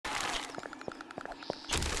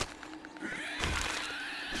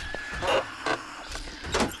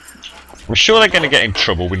I'm sure they're going to get in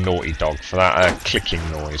trouble with Naughty Dog for that clicking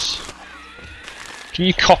noise. Can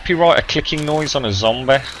you copyright a clicking noise on a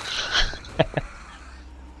zombie?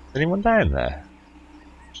 Anyone down there?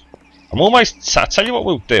 I'm almost... I'll tell you what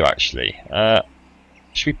we'll do, actually.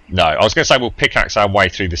 Should we... No, I was going to say we'll pickaxe our way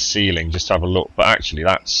through the ceiling just to have a look, but actually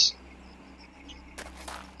that's...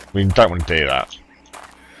 We don't want to do that.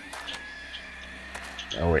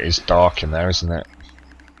 Oh, it is dark in there, isn't it?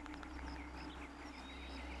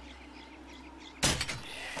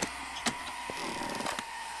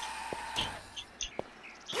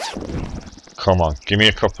 Come on, give me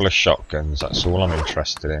a couple of shotguns, that's all I'm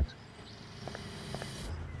interested in.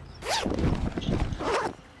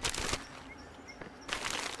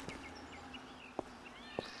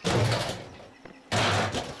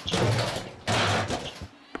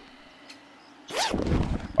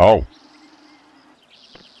 Oh.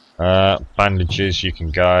 Bandages, you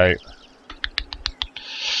can go.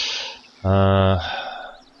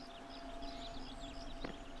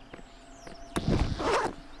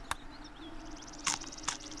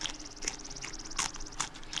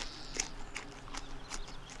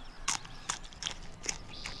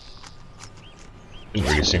 Didn't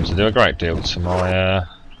really seem to do a great deal to my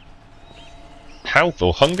health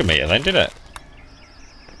or hunger meter then, did it?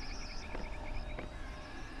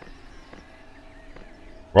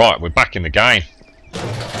 Right, we're back in the game.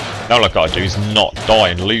 Now all I've got to do is not die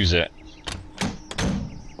and lose it.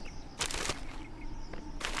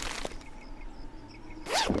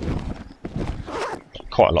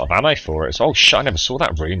 Quite a lot of ammo for it. Oh shit, I never saw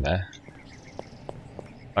that room there.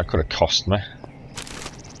 That could have cost me.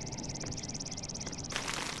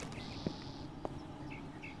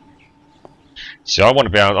 See, I want to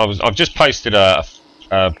be able... I've just posted a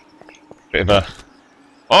bit of a...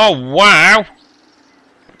 Oh wow!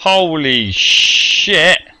 Holy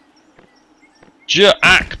shit!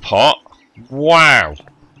 Jackpot! Wow!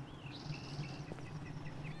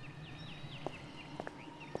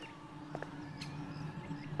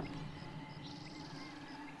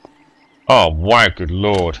 Oh wow, good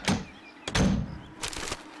lord.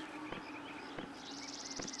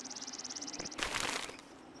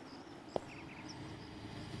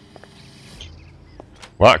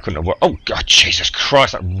 Well, that couldn't have worked. Oh god, Jesus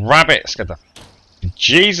Christ, that rabbit scared the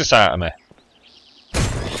Jesus out of me.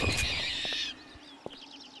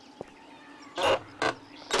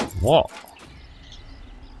 What?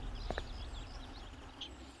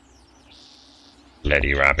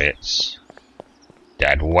 Bloody rabbits.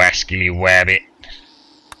 Dad wascally wabbit.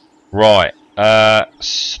 Right,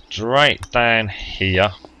 straight down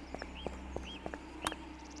here.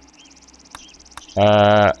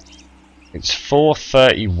 It's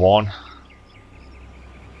 4:31.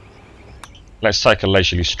 Let's take a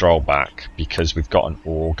leisurely stroll back because we've got an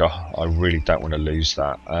auger. I really don't want to lose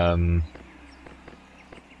that.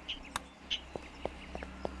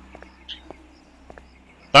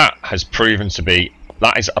 That has proven to be...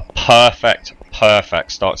 That is a perfect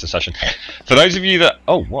start to the session. For those of you that...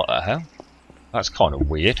 Oh, what the hell? That's kind of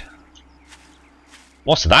weird.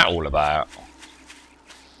 What's that all about?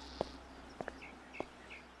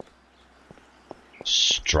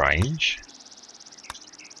 Strange.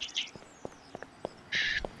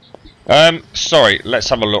 Sorry, let's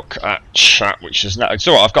have a look at chat, which is now... It's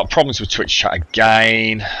alright, I've got problems with Twitch chat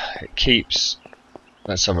again. It keeps...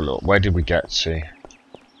 Let's have a look. Where did we get to?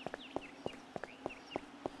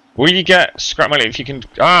 Will you get scrap metal if you can...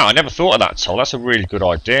 Ah, I never thought of that, Toll. That's a really good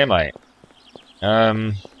idea, mate.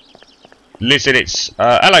 Lizard, it's...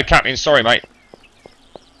 hello, Captain. Sorry, mate.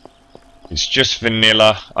 It's just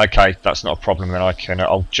vanilla. Okay, that's not a problem then.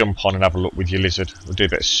 I'll jump on and have a look with you, Lizard. We'll do a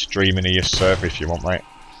bit of streaming of your server if you want, mate.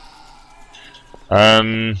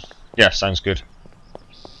 Yeah, sounds good.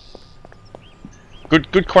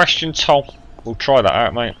 Good question, Toll. We'll try that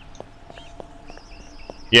out, mate.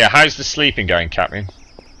 Yeah, how's the sleeping going, Captain?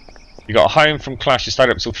 You got home from Clash, you stayed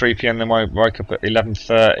up till 3 PM, then woke up at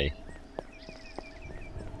 11:30.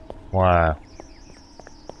 Wow.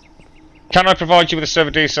 Can I provide you with a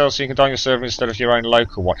server details so you can down your server instead of your own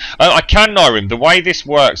local one? I can, Nyrim. The way this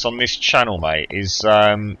works on this channel, mate, is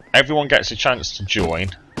everyone gets a chance to join,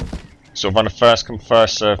 sort of on a first come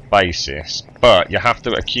first serve basis, but you have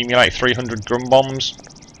to accumulate 300 grum bombs.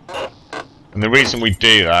 And the reason we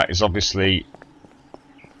do that is obviously,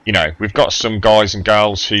 you know, we've got some guys and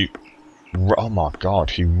girls who, oh my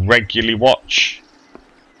god, who regularly watch.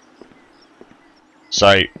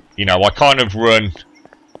 So, you know, I kind of run,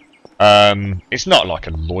 it's not like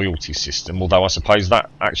a loyalty system, although I suppose that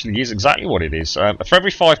actually is exactly what it is. For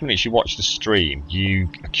every 5 minutes you watch the stream, you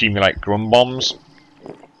accumulate grum bombs.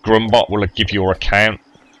 Grumbot will give your account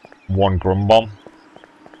 1 grum bomb.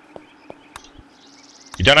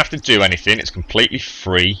 You don't have to do anything, it's completely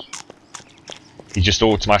free. He just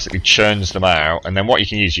automatically churns them out, and then what you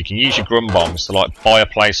can use your grum bombs to like buy a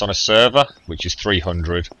place on a server, which is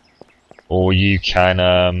 300, or you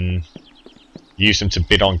can use them to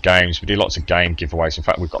bid on games. We do lots of game giveaways. In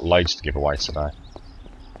fact, we've got loads to give away today.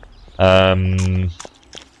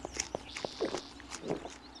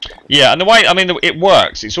 Yeah, and the way, I mean, it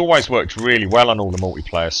works. It's always worked really well on all the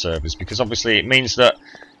multiplayer servers, because obviously it means that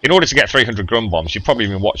in order to get 300 grum bombs, you've probably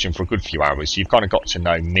been watching for a good few hours. You've kind of got to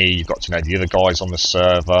know me, you've got to know the other guys on the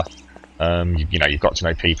server, you know, you've got to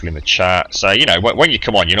know people in the chat. So, you know, when you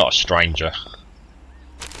come on, you're not a stranger.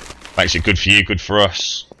 Makes it good for you, good for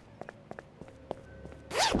us.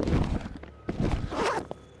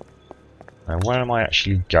 Now, where am I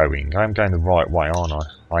actually going? I'm going the right way, aren't I?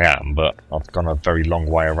 I am, but I've gone a very long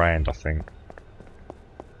way around, I think.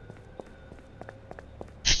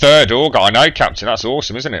 Third auger, I know, Captain. That's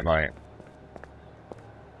awesome, isn't it, mate?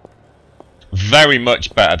 Very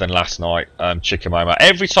much better than last night, Chickamoma.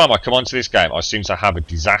 Every time I come onto this game, I seem to have a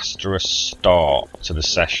disastrous start to the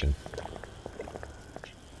session.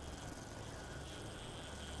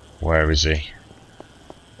 Where is he?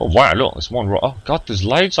 Oh, wow, look, there's one. Oh, God, there's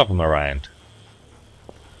loads of them around.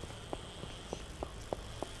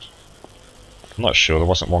 I'm not sure there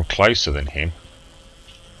wasn't one closer than him.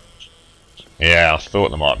 Yeah, I thought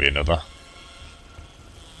there might be another.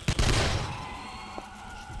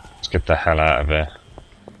 Let's get the hell out of here.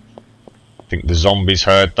 I think the zombies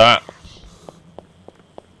heard that.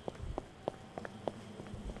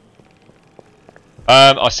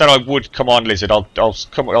 I said I would come on, Lizard. I'll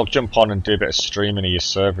jump on and do a bit of streaming of your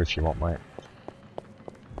server if you want, mate.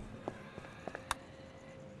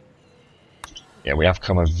 Yeah, we have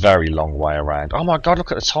come a very long way around. Oh my God,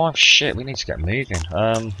 look at the time. Shit, we need to get moving.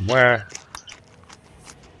 Where?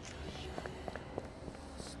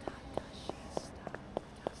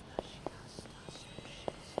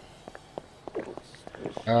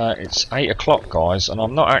 It's 8 o'clock, guys, and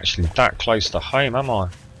I'm not actually that close to home, am I?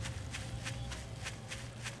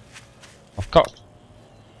 I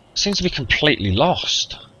seem to be completely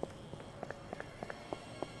lost.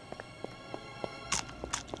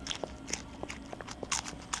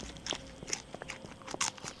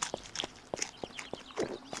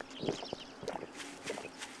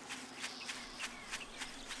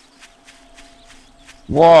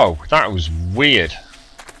 Whoa, that was weird.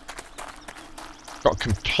 Got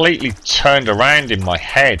completely turned around in my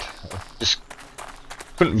head. I just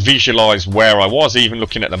couldn't visualise where I was, even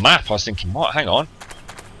looking at the map. I was thinking, what? Hang on.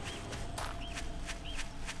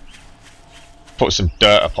 Put some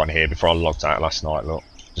dirt up on here before I logged out last night, look.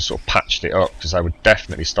 Just sort of patched it up, because they were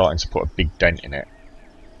definitely starting to put a big dent in it.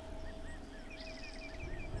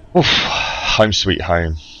 Oof, home sweet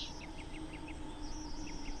home.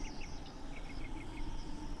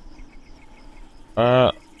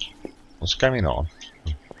 What's going on?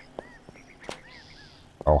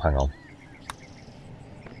 Oh, hang on.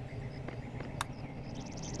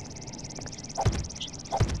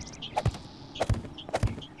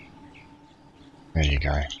 There you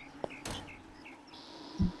go.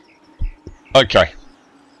 Okay.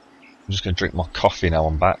 I'm just going to drink my coffee now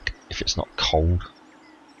I'm back, if it's not cold.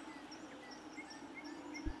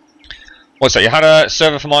 What's that? You had a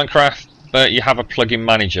server for Minecraft, but you have a plugin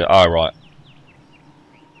manager. Oh, right.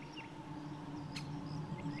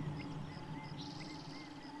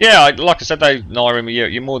 Yeah, like I said, though, Narim,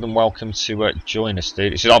 you're more than welcome to join us,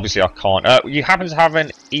 dude. It's just, obviously I can't. You happen to have an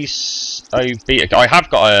ESO beta? I have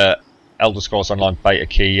got a Elder Scrolls Online beta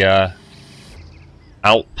key,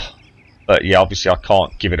 Alp, but yeah, obviously I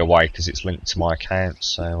can't give it away because it's linked to my account.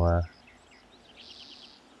 So,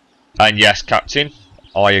 and yes, Captain,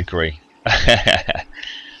 I agree.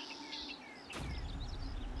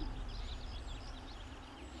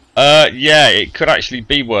 Yeah, it could actually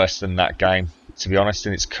be worse than that game, to be honest,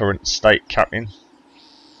 in its current state, Captain.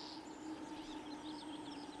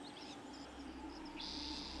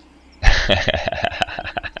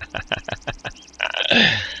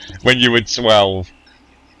 When you were 12.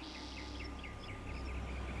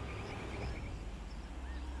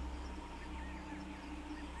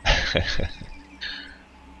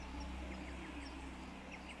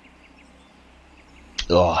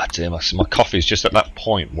 Oh dear, my coffee's just at that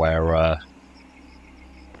point where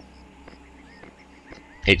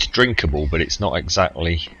it's drinkable, but it's not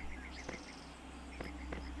exactly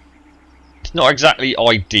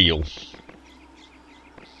ideal.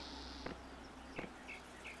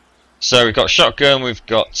 So we've got shotgun, we've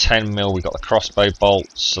got 10mm, we've got the crossbow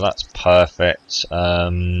bolts, so that's perfect.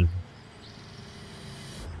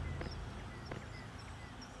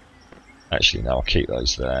 Actually, no, I'll keep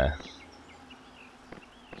those there.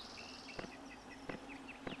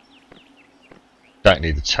 don't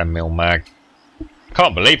need the 10mm mag.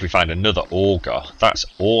 Can't believe we found another auger. That's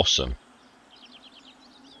awesome.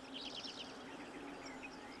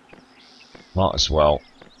 Might as well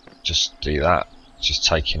just do that. It's just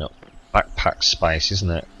taking up backpack space, isn't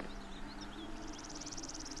it?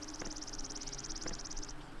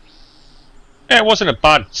 Yeah, it wasn't a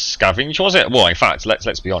bad scavenge, was it? Well, in fact,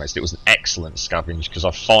 let's be honest, it was an excellent scavenge because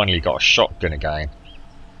I've finally got a shotgun again.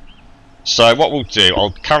 So what we'll do,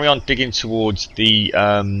 I'll carry on digging towards the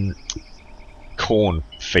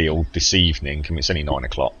cornfield this evening. I mean, it's only 9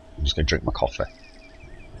 o'clock. I'm just going to drink my coffee.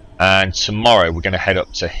 And tomorrow we're going to head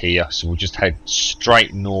up to here, so we'll just head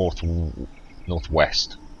straight northwest.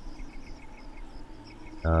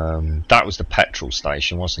 That was the petrol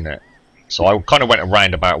station, wasn't it? So I kind of went a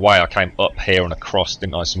roundabout way. I came up here and across,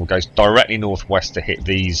 didn't I? So we'll go directly northwest to hit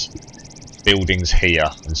these buildings here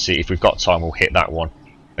and see if we've got time. We'll hit that one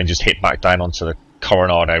and just hit back down onto the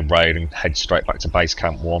Coronado Road and head straight back to base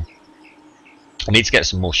camp 1. I need to get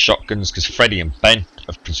some more shotguns because Freddie and Ben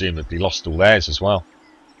have presumably lost all theirs as well.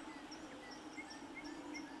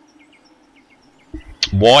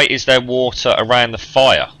 Why is there water around the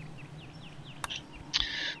fire?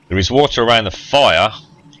 There is water around the fire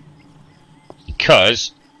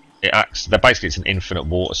because it acts. Basically, it's an infinite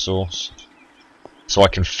water source, so I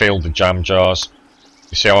can fill the jam jars.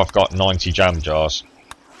 You see how I've got 90 jam jars?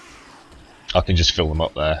 I can just fill them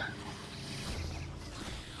up there.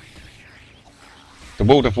 The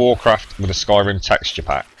World of Warcraft with a Skyrim texture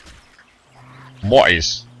pack. What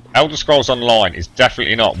is? Elder Scrolls Online is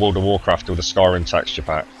definitely not World of Warcraft with a Skyrim texture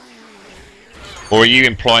pack. Or are you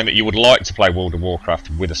implying that you would like to play World of Warcraft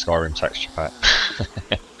with a Skyrim texture pack?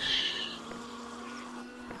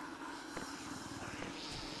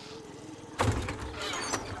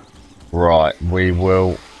 Right, we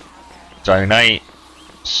will donate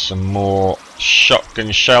some more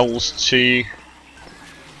shotgun shells to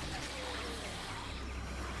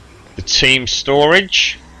the team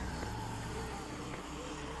storage.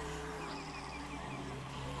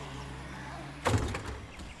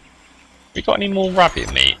 We got any more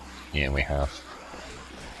rabbit meat? Yeah, we have.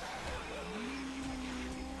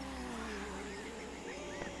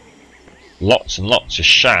 Lots and lots of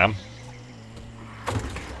sham.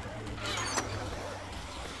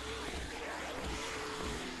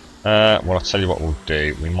 Well, I'll tell you what we'll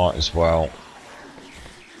do. We might as well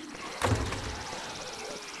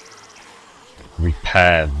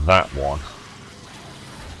repair that one.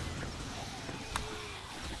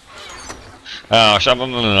 Oh,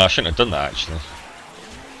 no, I shouldn't have done that actually.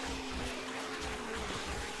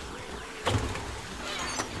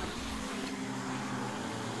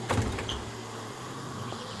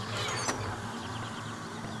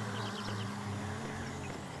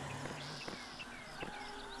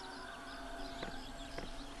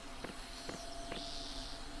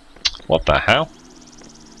 What the hell?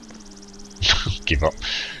 Give up.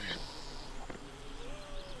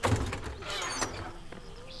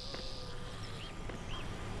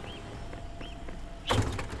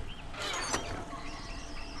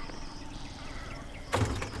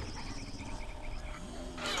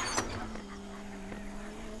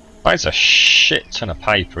 That's a shit ton of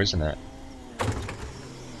paper, isn't it?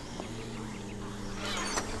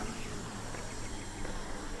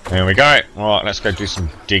 There we go. Right, let's go do some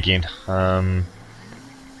digging. Oh,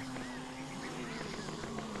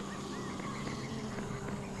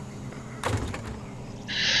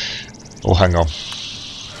 hang on.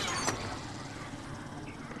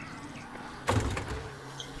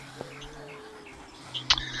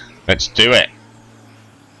 Let's do it.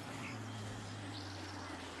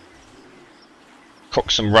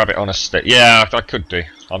 Cook some rabbit on a stick. Yeah, I could do.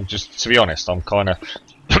 I'm just, to be honest, I'm kind of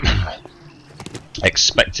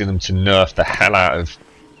expecting them to nerf the hell out of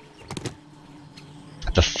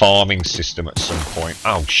the farming system at some point.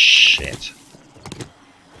 Oh shit.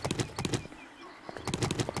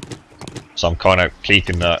 So I'm kind of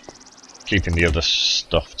keeping the other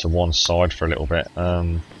stuff to one side for a little bit.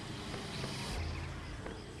 Can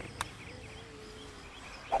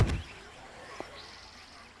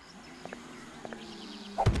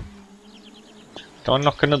I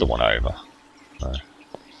knock another one over? No.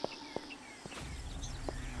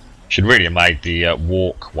 Should really have made the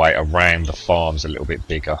walkway around the farms a little bit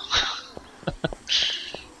bigger.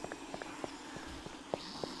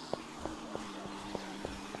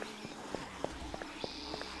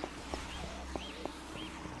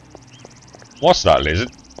 What's that,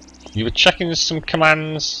 lizard? You were checking some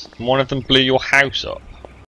commands and one of them blew your house up.